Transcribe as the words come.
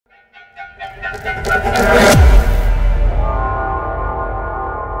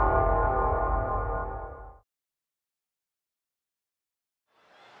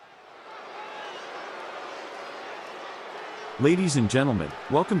Ladies and gentlemen,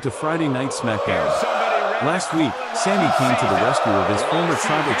 welcome to Friday Night SmackDown. Last week, Samy came to the rescue of his former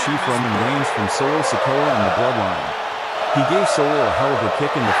tribal chief Roman Reigns from Solo Sikoa and the Bloodline. He gave Solo a hell of a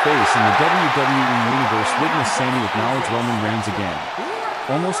kick in the face, and the WWE Universe witnessed Samy acknowledge Roman Reigns again,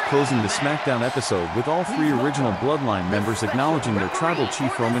 almost closing the SmackDown episode with all three original Bloodline members acknowledging their tribal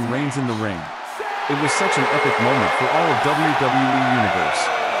chief Roman Reigns in the ring. It was such an epic moment for all of WWE Universe.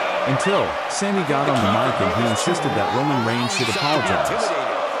 Until Samy got on the mic and he insisted that Roman Reigns should apologize.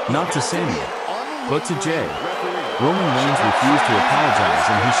 Not to Samy, but to Jey. Roman Reigns refused to apologize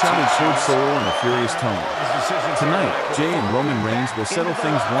and he shouted towards Solo in a furious tone. Tonight, Jey and Roman Reigns will settle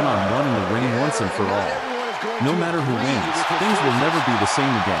things one-on-one in the ring once and for all. No matter who wins, things will never be the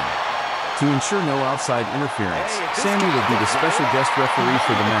same again. To ensure no outside interference, Samy will be the special guest referee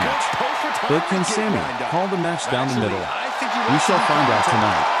for the match. But can Samy call the match down the middle? We shall find out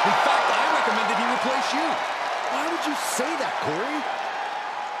tonight. In fact, I recommended he replace you. Why would you say that, Corey?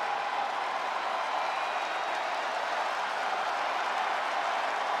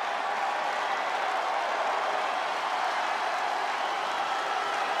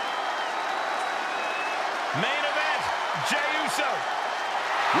 Main event, Jey Uso.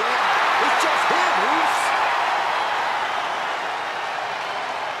 Yeah, it's just him, Uso.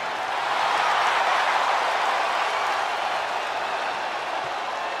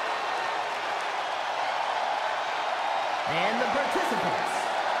 And the participants,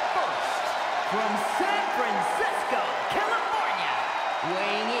 first, from San Francisco, California,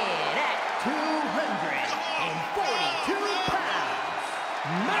 weighing in at 242 pounds,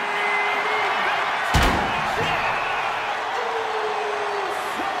 main event,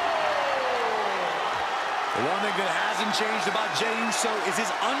 The one thing that hasn't changed about Jey Uso is his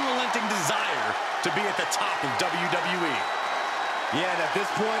unrelenting desire to be at the top of WWE. Yeah, and at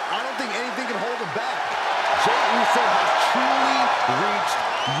this point, I don't think anything can hold him back. Jey Uso has truly reached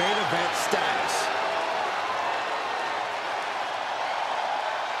main event status.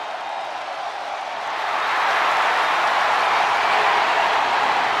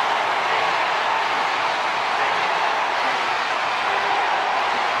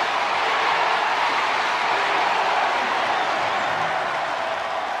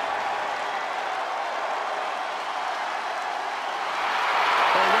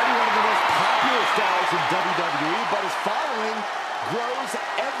 In WWE, but his following grows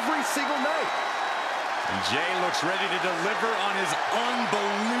every single night. And Jey looks ready to deliver on his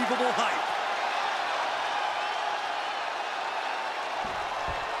unbelievable hype.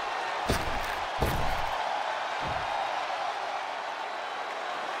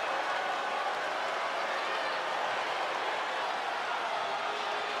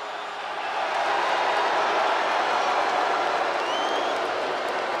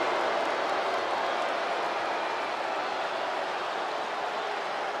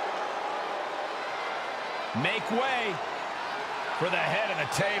 Make way for the head of the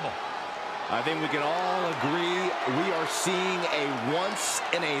table. I think we can all agree we are seeing a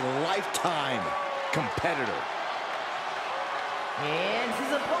once-in-a-lifetime competitor. and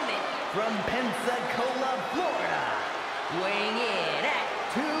his opponent from Pensacola, Florida, weighing in at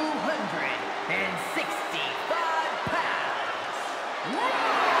 265 pounds.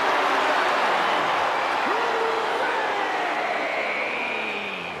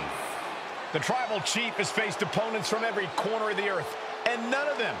 The Tribal Chief has faced opponents from every corner of the earth, and none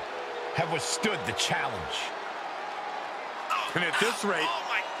of them have withstood the challenge. And at this rate,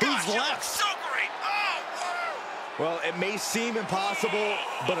 who's left? So great. Well, it may seem impossible,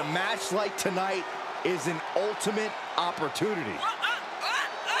 but a match like tonight is an ultimate opportunity.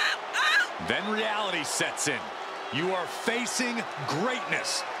 Then reality sets in. You are facing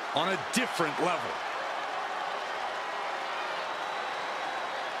greatness on a different level.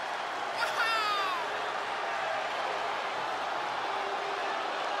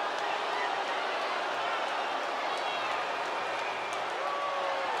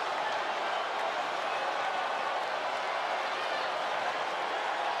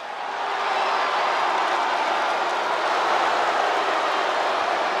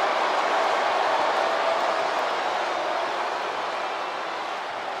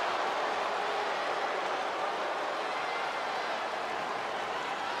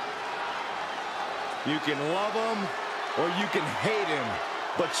 You can love him or you can hate him,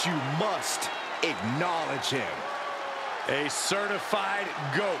 but you must acknowledge him. A certified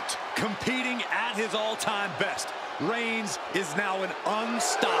GOAT, competing at his all-time best. Reigns is now an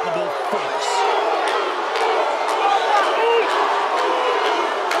unstoppable force.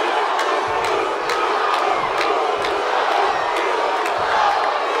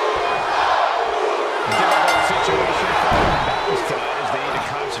 Difficult situation for him.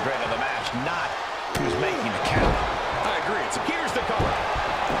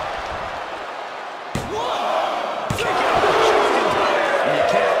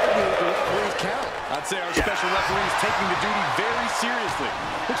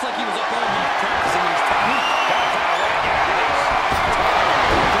 Looks like he was up all night practicing his technique. Gotta find a way to get out of this.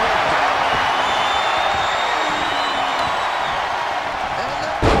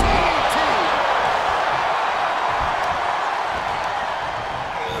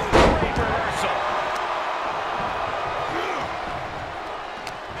 Great reversal.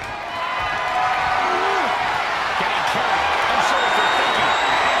 Getting carried. Unsure what they're thinking.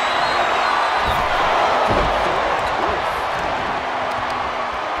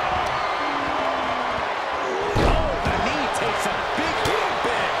 The knee takes a big hit.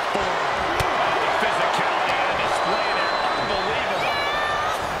 Big forward. The physicality on display there. Unbelievable.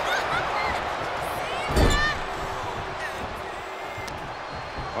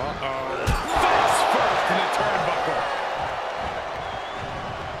 Face first in the turnbuckle.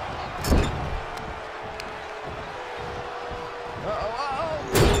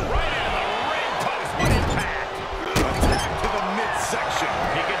 Right into the ring post. What impact. Attack to the midsection.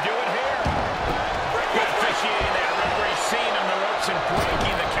 He could do it here. Good officiating there. Referee seeing him the ropes and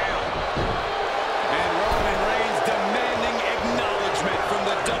breaking the count. And Roman Reigns demanding acknowledgement from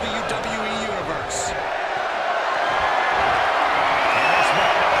the WWE Universe. And this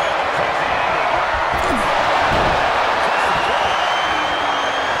might not have a crazy ending.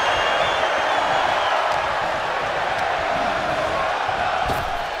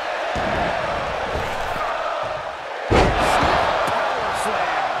 Power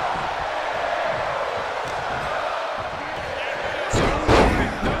slam.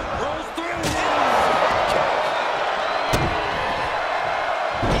 Rolls through.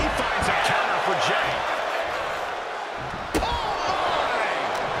 He finds a counter for Jey.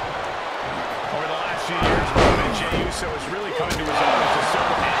 Over the last few years, Roman Jey Uso has really come into his own as a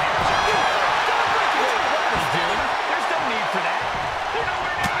solo man. What are we doing? There's no need for that. They're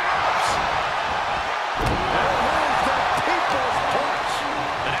nowhere near the ropes. There's the people's punch.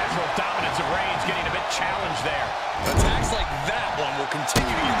 The natural dominance of Reigns getting a bit challenged there. Attacks like that one will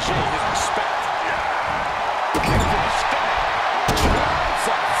continue to get Jey his respect. Kick to the stomach. Drives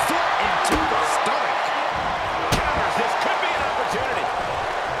a foot into the stomach. Counters. This could be an opportunity.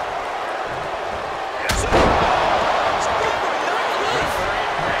 Referee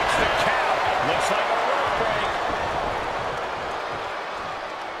breaks the count. Looks like a rope break.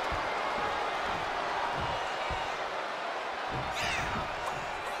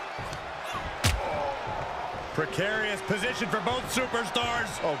 Precarious position for both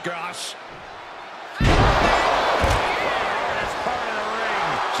superstars. Oh, gosh. Hardest part of the ring.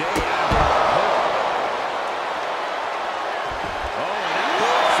 Jey out of the hole. Oh, and that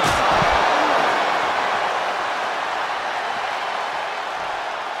blocks him.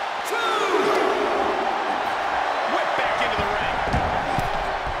 Whip back into the ring.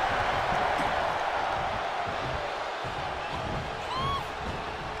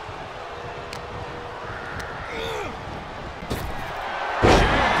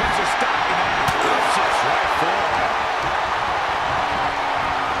 Jey puts a stop to that. Pushes right forward.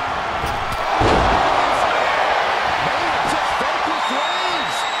 May have just vanquished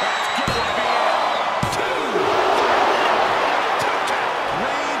Reigns. That's gonna be it. Two. Two count.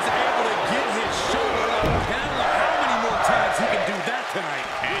 Reigns able to get his shoulder up. And I don't know how many more times he can do that tonight.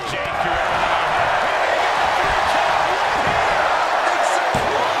 And Jey threw everything he had.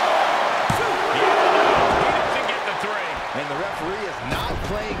 He doesn't get the three. And the referee is not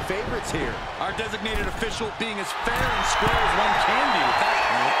playing favorites here. Our designated official being as fair and square as one can be with that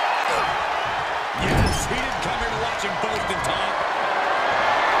point. Yes, he didn't come here to watch him boast and talk.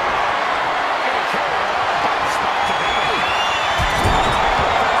 Getting carried along by the spot to be in.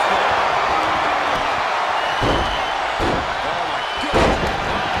 Oh my goodness.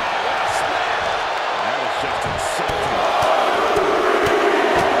 What a smash. That was just insulting.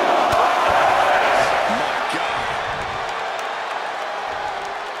 My God.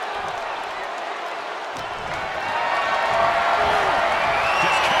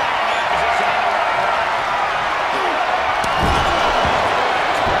 Just carrying that position in the right way.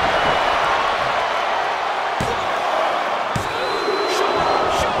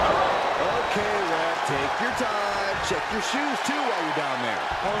 Okay, ref, take your time. Check your shoes too while you're down there.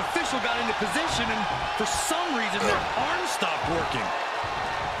 Our official got into position and for some reason their arm stopped working.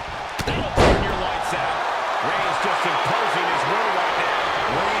 That'll turn your lights out. Reigns just imposing his will right now.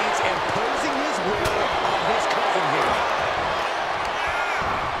 Reigns imposing his will on his cousin here.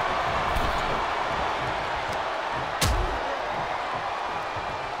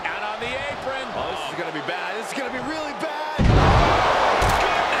 Out on the apron. Oh, this is gonna be bad. This is gonna be really bad.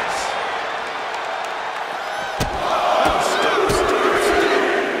 Goodness.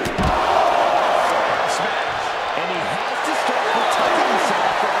 Smash. And he has to start protecting himself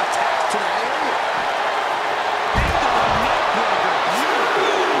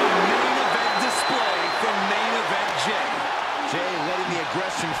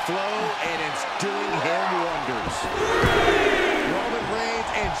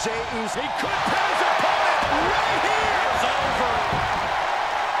Jey Uso. He could pin his opponent right here. It's over.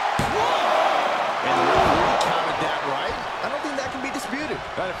 Whoa! And the referee counted that right. I don't think that can be disputed.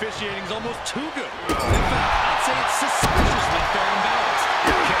 That officiating is almost too good. In fact, I'd say it's suspiciously fair and balanced.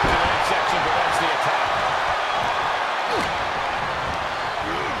 Kick to the midsection prevents the attack.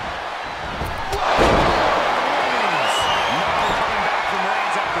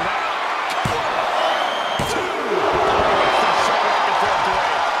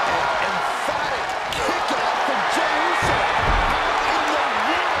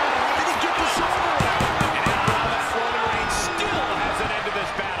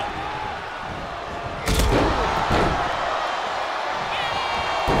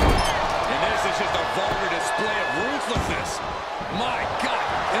 My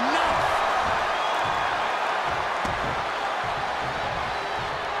God, enough!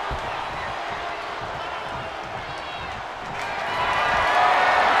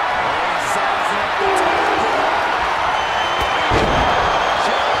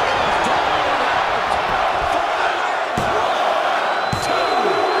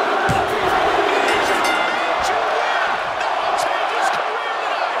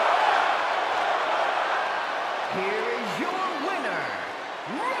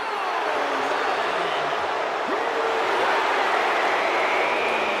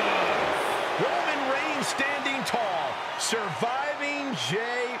 Standing tall, surviving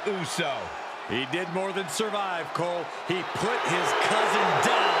Jey Uso. He did more than survive, Cole. He put his cousin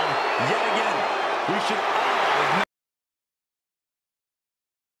down yet again. We should all